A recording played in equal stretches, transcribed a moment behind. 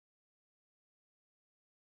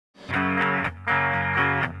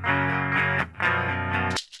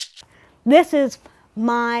This is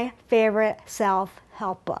my favorite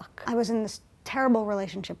self-help book. I was in this terrible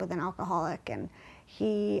relationship with an alcoholic, and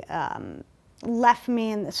he left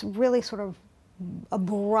me in this really sort of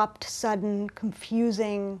abrupt, sudden,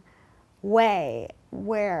 confusing way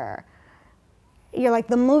where you're like,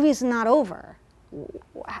 the movie's not over.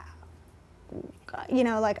 You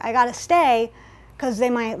know, like, I gotta stay because they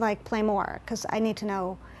might like play more, because I need to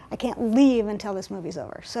know, I can't leave until this movie's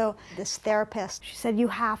over. So this therapist, she said, you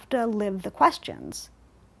have to live the questions.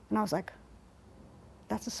 And I was like,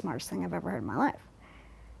 that's the smartest thing I've ever heard in my life.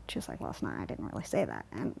 She was like, well, it's not, I didn't really say that.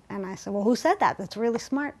 And I said, well, who said that? That's really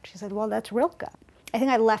smart. She said, well, that's Rilke. I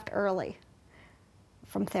think I left early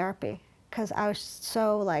from therapy because I was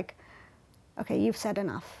so like, okay, you've said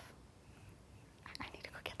enough. I need to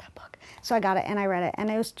go get that book. So I got it and I read it,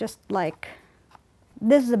 and it was just like,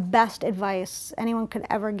 this is the best advice anyone could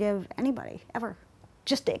ever give anybody, ever.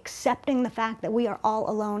 Just accepting the fact that we are all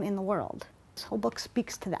alone in the world. This whole book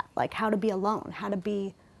speaks to that, like how to be alone, how to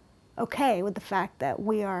be okay with the fact that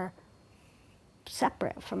we are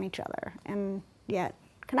separate from each other and yet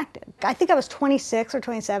connected. I think I was 26 or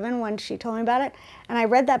 27 when she told me about it, and I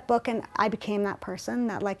read that book and I became that person,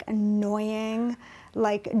 that like annoying,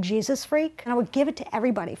 like Jesus freak. And I would give it to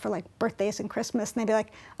everybody for like birthdays and Christmas, and they'd be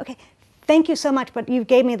like, okay, thank you so much, but you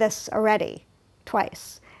gave me this already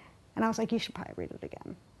twice. And I was like, you should probably read it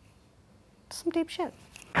again. Some deep shit.